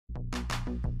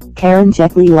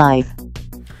karanjetlilive.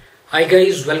 Hi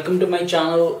guys, welcome to my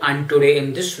channel, and today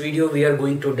in this video we are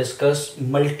going to discuss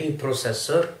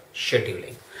multiprocessor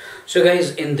scheduling. So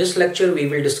guys, in this lecture we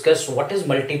will discuss what is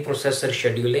multiprocessor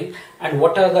scheduling and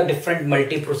what are the different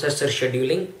multiprocessor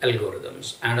scheduling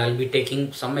algorithms, and I'll be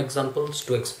taking some examples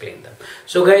to explain them.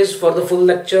 So guys, for the full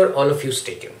lecture all of you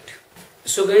stay tuned.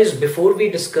 So guys, before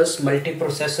we discuss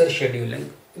multiprocessor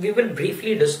scheduling, we will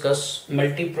briefly discuss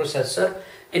multiprocessor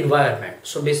environment.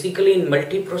 So basically in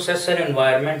multiprocessor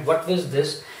environment, what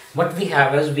we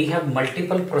have is we have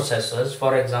multiple processors.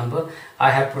 For example,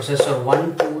 I have processor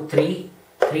 1, 2, 3,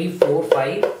 3, 4,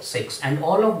 5, 6, and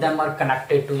all of them are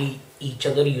connected to each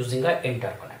other using an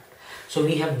interconnect. So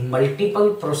we have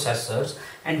multiple processors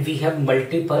and we have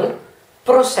multiple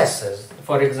processes.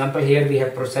 For example, here we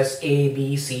have process A,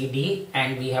 B, C, D,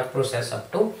 and we have process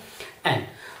up to N.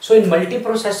 So in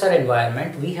multiprocessor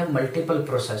environment, we have multiple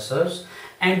processors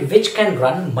and which can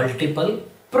run multiple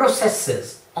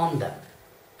processes on them.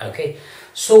 Okay.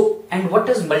 So, and what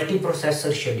is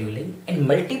multiprocessor scheduling? In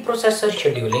multiprocessor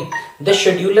scheduling, the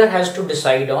scheduler has to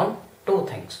decide on two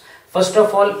things. First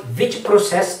of all, which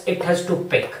process it has to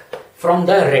pick from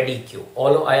the ready queue.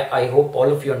 I hope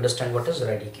all of you understand what is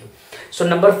ready queue. So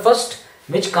number first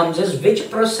which comes is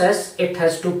which process it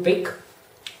has to pick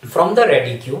from the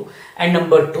ready queue, and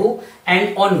number two,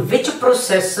 and on which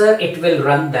processor it will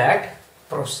run that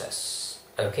process.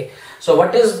 Okay. So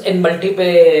what is in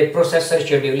multiprocessor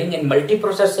scheduling? In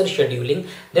multiprocessor scheduling,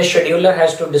 the scheduler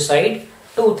has to decide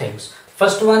two things.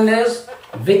 First one is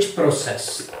which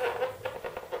process.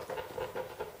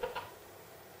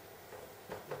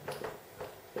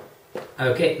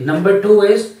 Okay. Number two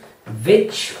is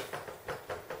which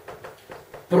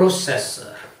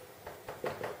processor.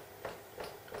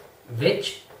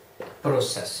 Which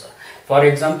processor. For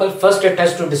example, first it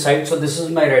has to decide, so this is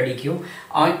my ready queue.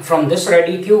 From this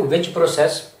ready queue, which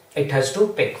process it has to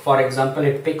pick. For example,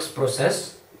 it picks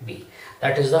process B.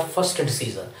 That is the first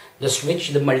decision, just which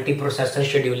the multiprocessor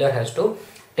scheduler has to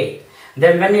take.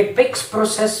 Then when it picks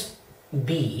process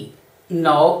B,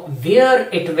 now where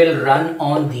it will run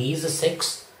on these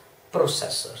 6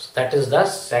 processors. That is the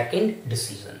second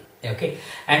decision. Okay.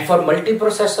 And for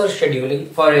multiprocessor scheduling,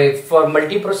 for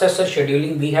multiprocessor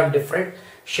scheduling, we have different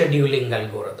scheduling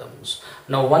algorithms.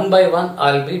 Now one by one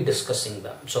I'll be discussing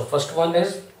them. So first one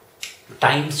is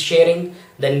Timesharing,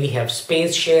 then we have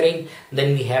Spacesharing,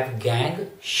 then we have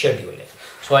gang scheduling.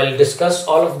 So I'll discuss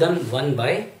all of them one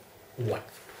by one.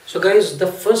 So guys, the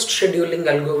first scheduling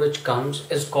algo which comes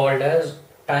is called as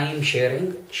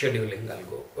Timesharing scheduling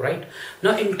algo, right?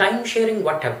 Now in Timesharing,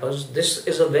 what happens, this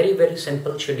is a very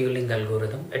simple scheduling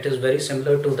algorithm. It is very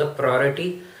similar to the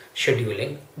priority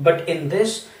scheduling, but in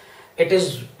this it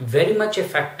is very much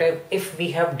effective if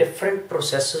we have different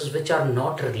processes which are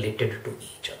not related to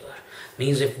each other.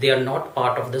 Means if they are not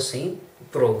part of the same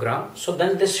program, so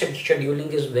then this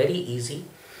scheduling is very easy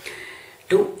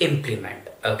to implement.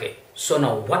 Okay. So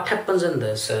now what happens in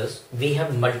this is we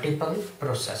have multiple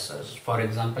processors. For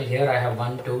example, here I have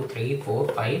 1, 2, 3, 4,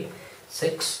 5,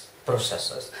 6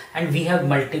 processors, and we have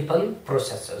multiple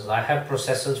processors. I have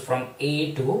processors from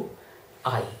A to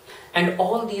I, and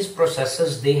all these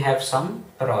processes, they have some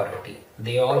priority.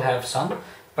 They all have some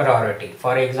priority.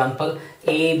 For example,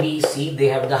 A, B, C, they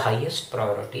have the highest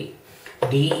priority.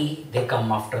 D, E, they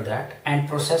come after that, and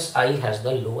process I has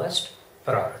the lowest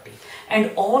priority.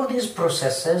 And all these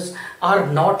processes are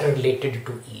not related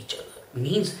to each other.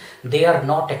 Means they are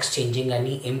not exchanging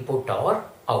any input or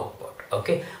output.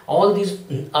 Okay, all these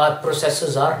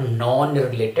processes are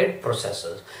non-related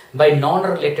processes. By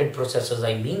non-related processes,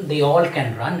 I mean they all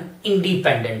can run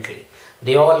independently.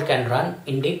 They all can run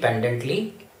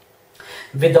independently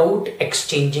without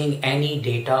exchanging any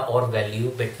data or value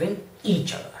between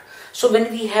each other. So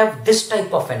when we have this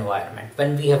type of environment,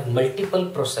 when we have multiple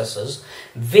processes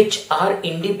which are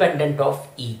independent of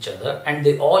each other and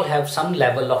they all have some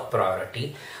level of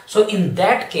priority, so in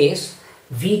that case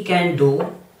we can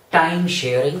do time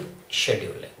sharing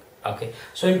scheduling. Okay,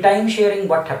 so in time sharing,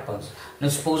 what happens? Now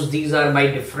suppose these are my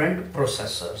different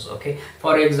processors. Okay,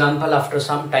 for example, after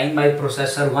some time my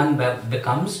processor 1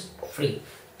 becomes free.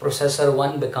 Processor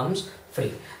 1 becomes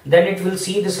free. Then it will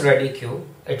see this ready queue.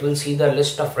 It will see the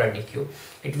list of ready queue.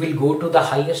 It will go to the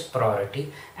highest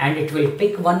priority and it will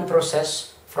pick one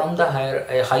process from the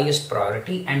highest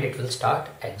priority and it will start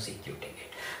executing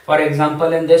it. For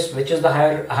example, in this, which is the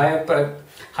high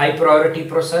priority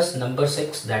process, number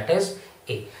 6, that is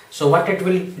A. So what it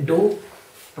will do,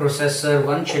 processor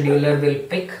 1 scheduler will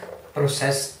pick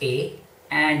process A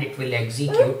and it will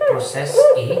execute process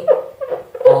A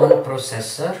on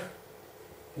processor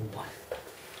 1.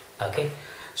 Okay,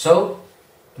 so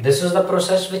This is the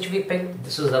process which we picked.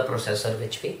 This is the processor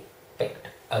which we picked.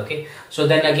 Okay. So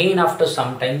then again after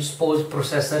some time, suppose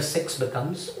processor 6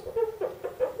 becomes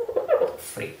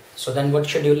free. So then what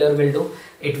scheduler will do?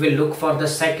 It will look for the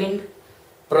second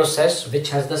process which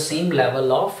has the same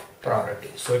level of priority.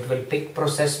 So it will pick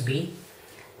process B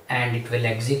and it will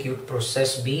execute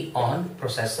process B on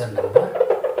processor number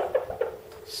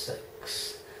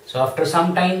 6. So after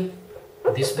some time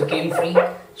this became free,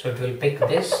 so it will pick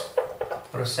this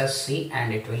process C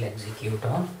and it will execute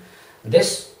on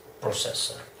this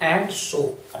processor and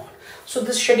so on. So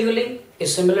this scheduling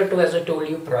is similar to, as I told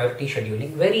you, priority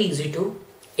scheduling. Very easy to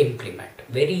implement,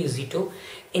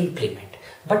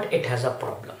 but it has a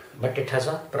problem.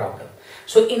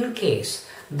 So in case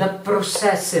the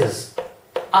processes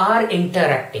are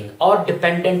interacting or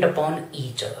dependent upon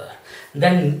each other,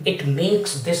 then it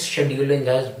makes this scheduling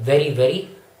as very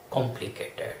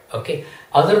complicated. Okay.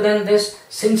 Other than this,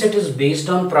 since it is based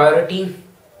on priority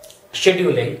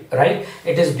scheduling, right?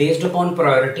 It is based upon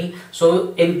priority.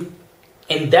 So in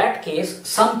that case,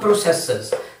 some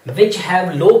processes which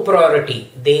have low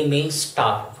priority, they may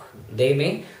starve.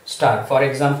 For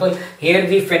example, here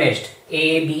we finished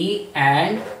A, B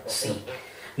and C.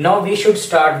 Now we should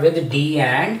start with D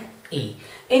and E.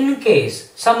 In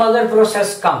case some other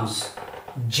process comes,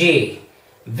 J,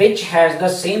 which has the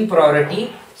same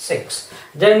priority 6,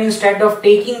 then instead of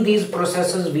taking these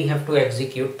processes, we have to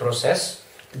execute process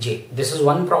J. This is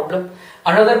one problem.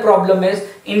 Another problem is,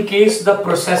 in case the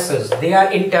processes, they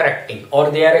are interacting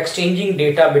or they are exchanging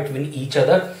data between each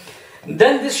other,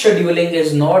 then this scheduling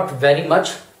is not very much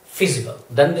feasible.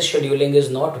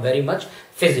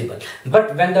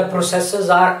 But when the processes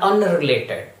are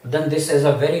unrelated, then this is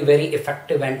a very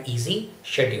effective and easy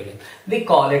scheduling. We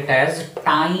call it as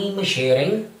time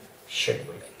sharing scheduling.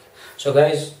 So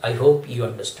guys, I hope you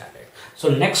understand it. So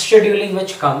next scheduling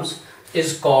which comes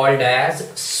is called as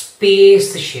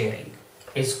space sharing.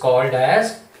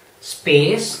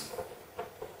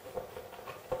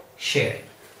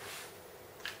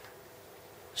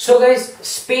 So guys,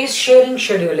 space sharing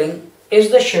scheduling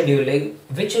is the scheduling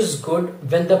which is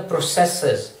good when the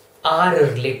processes are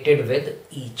related with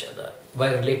each other.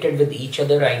 By related with each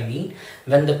other, I mean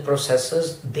when the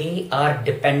processes, they are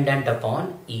dependent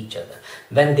upon each other,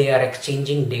 when they are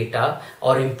exchanging data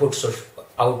or inputs or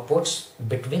outputs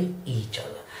between each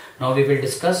other. Now we will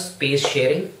discuss space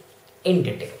sharing in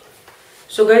detail.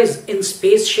 So guys, in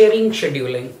space sharing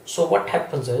scheduling, so what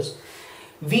happens is,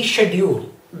 we schedule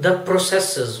the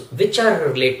processes which are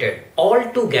related all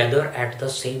together at the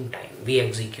same time. We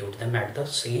execute them at the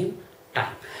same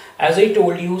time. As I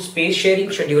told you, space sharing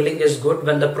scheduling is good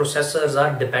when the processes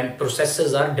are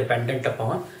dependent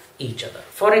upon each other.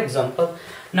 For example,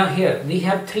 now here we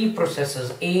have three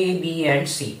processes A, B and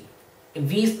C.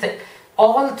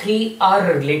 All three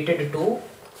are related to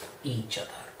each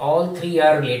other.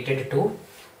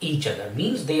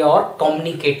 Means they are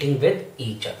communicating with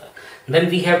each other. Then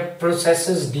we have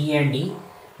processes D and E.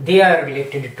 They are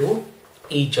related to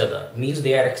each other. Means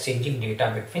they are exchanging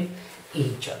data between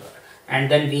each other. And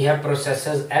then we have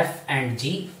processes F and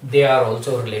G. They are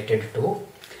also related to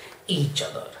each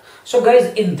other. So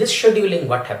guys, in this scheduling,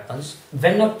 what happens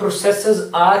when the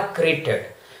processes are created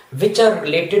which are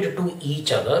related to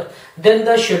each other, then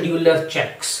the scheduler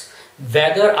checks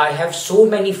whether I have so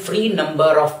many free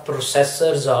number of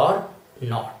processors or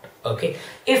not. Okay,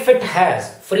 if it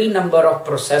has free number of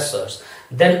processors,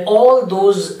 then all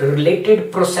those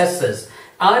related processes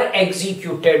are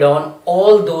executed on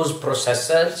all those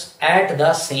processors at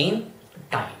the same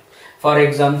time. For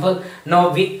example,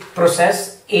 now we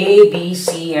process A, B,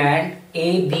 C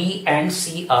and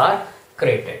C are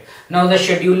created. Now the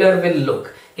scheduler will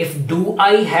look, if do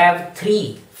I have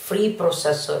 3 free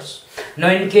processors. Now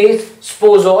in case,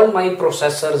 suppose all my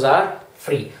processors are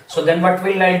free. So then what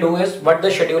will I do is, what the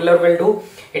scheduler will do,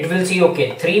 it will see,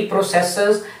 okay, 3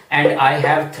 processors and I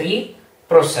have 3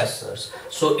 processors.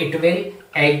 So it will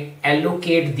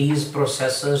allocate these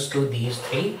processors to these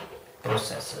 3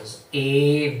 processors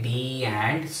A, B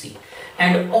and C,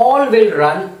 and all will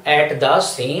run at the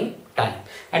same time.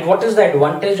 And what is the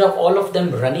advantage of all of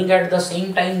them running at the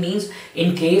same time? Means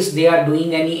in case they are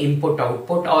doing any input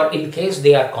output, or in case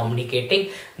they are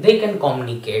communicating, they can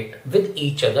communicate with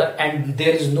each other and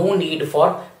there is no need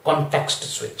for context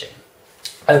switching.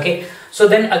 Okay, so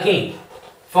then again,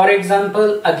 for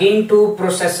example, again 2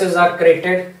 processes are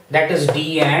created, that is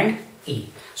D and E.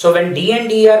 So when D and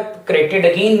E are created,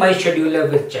 again my scheduler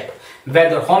will check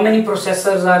whether how many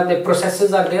processes are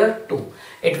there, 2.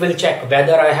 It will check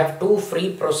whether I have 2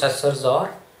 free processors or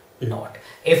not.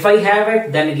 If I have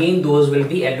it, then again those will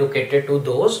be allocated to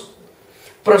those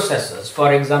processors.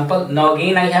 For example, now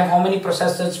again I have how many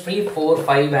processors free? 4,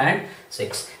 5 and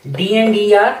 6. D and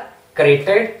E are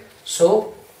created,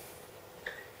 so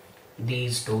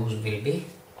these 2's will be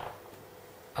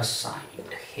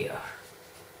assigned here.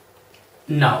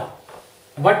 Now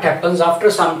what happens after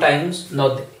some times?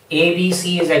 Now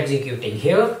ABC is executing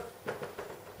here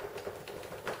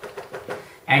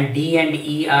and D and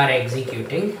E are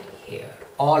executing here.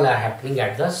 All are happening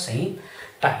at the same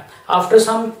time. After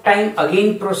some time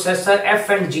again processor F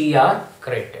and G are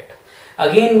created.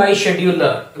 Again my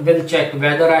scheduler will check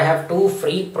whether I have 2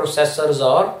 free processors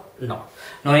or not.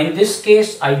 Now in this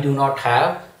case I do not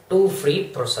have 2 free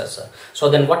processors. So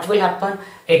then what will happen?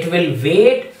 It will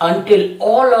wait until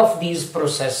all of these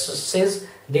processes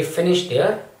they finish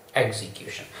their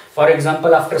execution. For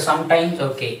example, after some time,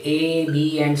 okay, A,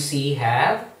 B and C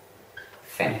have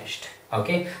finished.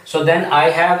 Okay, so then I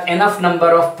have enough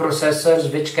number of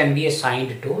processors which can be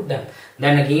assigned to them.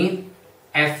 Then again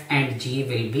F and G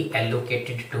will be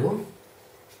allocated to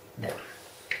them.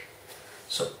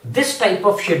 So this type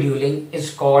of scheduling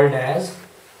is called as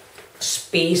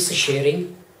space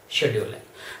sharing scheduling.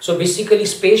 So basically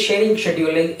space sharing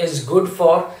scheduling is good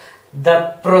for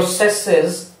the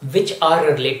processes which are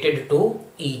related to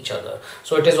each other.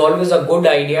 So it is always a good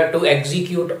idea to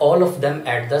execute all of them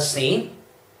at the same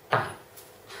time.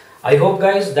 I hope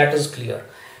guys that is clear.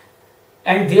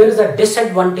 And there is a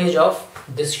disadvantage of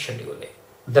this scheduling.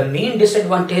 The main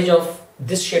disadvantage of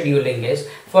this scheduling is,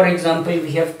 for example,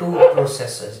 we have 2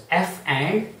 processes F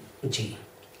and G.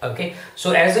 Okay,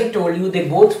 so as I told you, they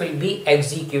both will be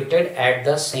executed at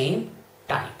the same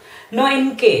time. Now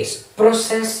in case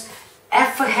process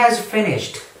F has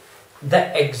finished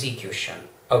the execution,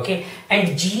 okay,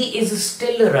 and G is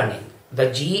still running,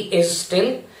 the G is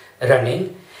still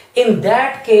running, in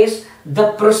that case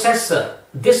the processor,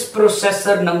 this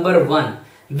processor number 1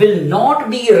 will not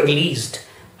be released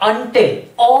until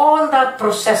all the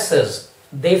processes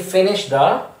they finish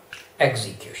the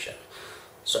execution.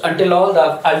 So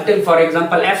until for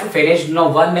example F finished, now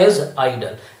 1 is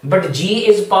idle, but G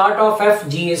is part of F,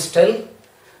 G is still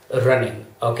running.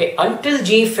 Okay, until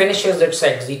G finishes its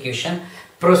execution,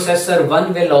 processor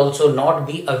 1 will also not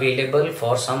be available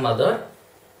for some other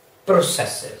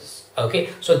processes. Okay,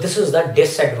 so this is the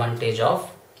disadvantage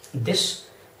of this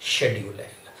scheduling.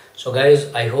 So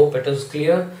guys, I hope it is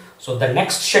clear. So the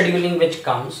next scheduling which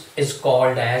comes is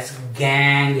called as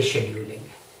gang scheduling.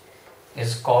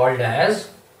 Is called as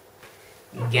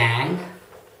gang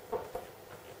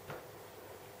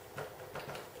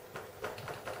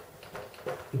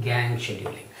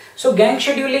scheduling. So gang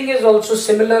scheduling is also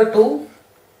similar to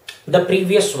the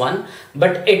previous one,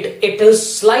 but it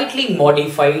is slightly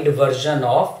modified version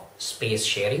of space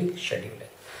sharing scheduling.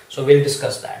 So we'll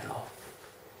discuss that now.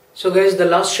 So guys, the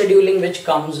last scheduling which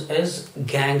comes is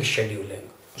gang scheduling.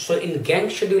 So in gang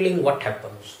scheduling, what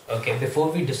happens? Okay,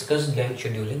 before we discuss gang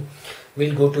scheduling,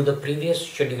 we'll go to the previous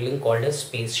scheduling called as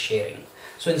space sharing.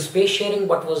 So in space sharing,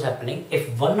 what was happening?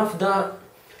 If one of the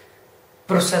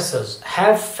processes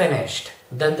have finished,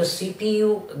 then the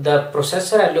CPU, the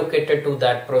processor allocated to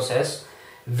that process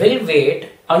will wait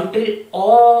until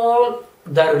all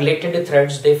the related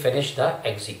threads they finish the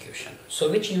execution.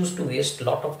 So which used to waste a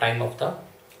lot of time of the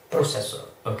processor.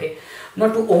 Okay,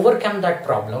 now to overcome that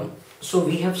problem, so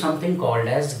we have something called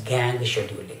as gang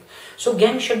scheduling. So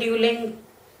gang scheduling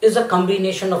is a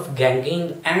combination of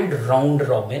ganging and round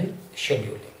robin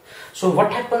scheduling. So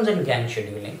what happens in gang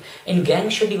scheduling? In gang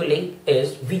scheduling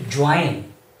is we join,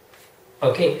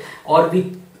 okay, or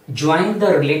we join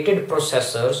the related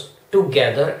processors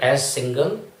together as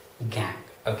single gang.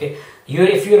 Okay, here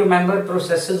if you remember,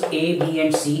 processes A, B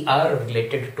and C are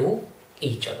related to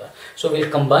each other. So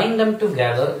we'll combine them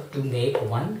together to make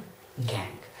one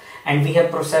gang. And we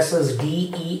have processes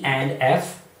D, E and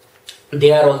F.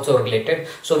 They are also related.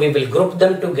 So we will group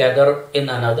them together in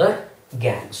another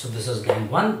gang. So this is gang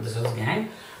 1, this is gang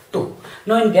 2.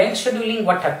 Now in gang scheduling,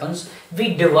 what happens?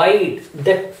 We divide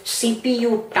the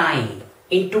CPU time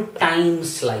into time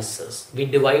slices. We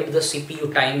divide the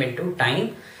CPU time into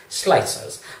time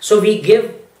slices. So we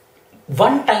give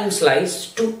one time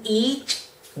slice to each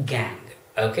gang.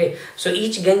 Okay, so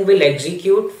each gang will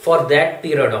execute for that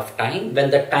period of time.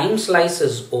 When the time slice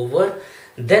is over,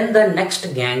 then the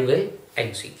next gang will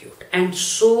execute, and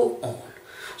so on.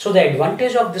 So the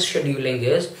advantage of this scheduling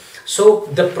is, so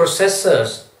the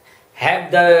processors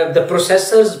have the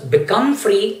processors become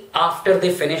free after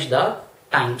they finish the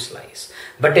time slice.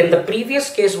 But in the previous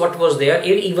case, what was there?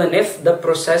 Even if the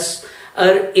processor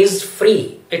is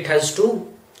free, it has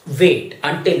to wait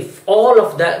until all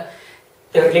of the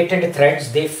related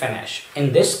threads they finish.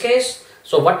 In this case,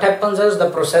 So what happens is the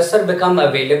processor become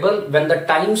available when the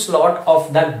time slot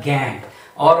of the gang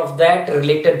or of that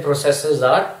related processes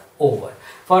are over.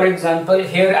 For example,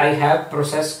 here I have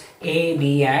process A,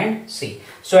 B and C.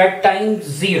 So at time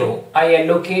 0, I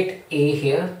allocate A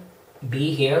here,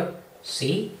 B here,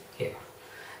 C here,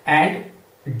 and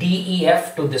D, E,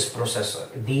 F to this processor.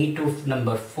 D to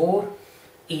number 4,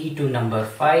 E to number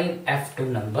 5, F to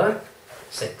number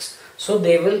 6. So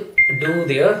they will do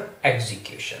their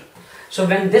execution. So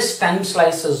when this time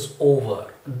slice is over,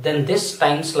 then this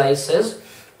time slice is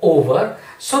over.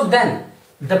 So then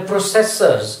the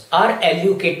processors are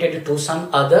allocated to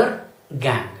some other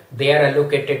gang. They are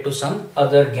allocated to some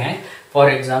other gang. For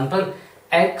example,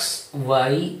 X,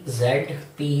 Y, Z,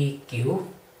 P,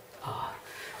 Q, R.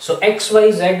 So X,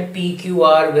 Y, Z, P, Q,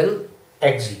 R will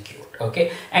execute.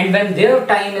 Okay. And when their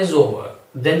time is over,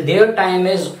 then their time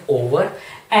is over.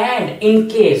 And in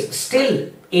case still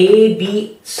A,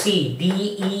 B, C,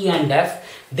 D, E and F,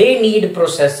 they need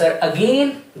processor,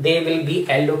 again they will be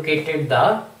allocated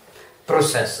the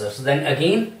processors. Then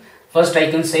again, first I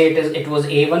can say it was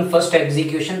A1 first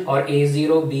execution, or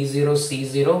A0, B0,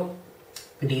 C0,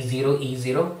 D0,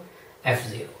 E0,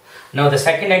 F0. Now the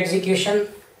second execution,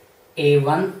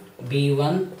 A1,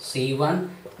 B1, C1,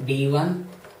 D1,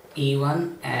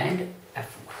 E1 and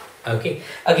F1. Okay.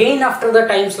 Again after the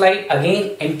time slide,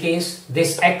 again in case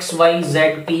this X, Y,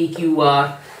 Z, P, Q,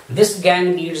 R, this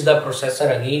gang needs the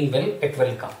processor, again it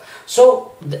will come.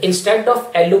 So instead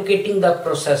of allocating the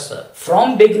processor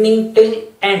from beginning till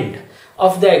end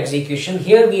of the execution,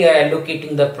 here we are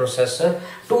allocating the processor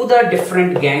to the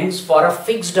different gangs for a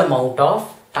fixed amount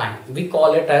of time. We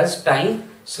call it as time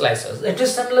slices. It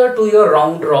is similar to your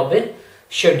round robin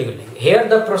scheduling. Here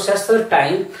the processor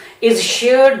time is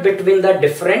shared between the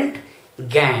different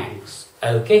gangs.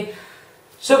 Okay.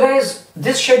 So guys,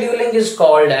 this scheduling is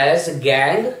called as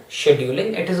gang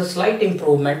scheduling. It is a slight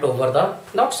improvement over the,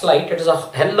 not slight, it is a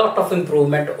hell lot of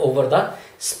improvement over the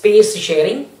space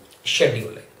sharing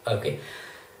scheduling. Okay.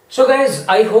 So guys,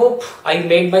 I hope I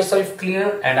made myself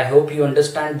clear, and I hope you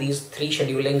understand these 3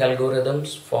 scheduling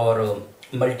algorithms for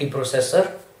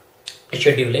multiprocessor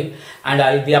scheduling, and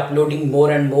I'll be uploading more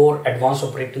and more advanced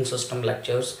operating system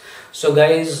lectures. So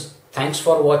guys, thanks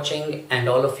for watching, and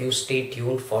all of you stay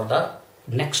tuned for the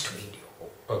next video.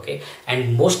 Okay,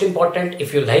 and most important,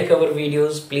 if you like our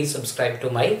videos, please subscribe to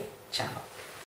my channel.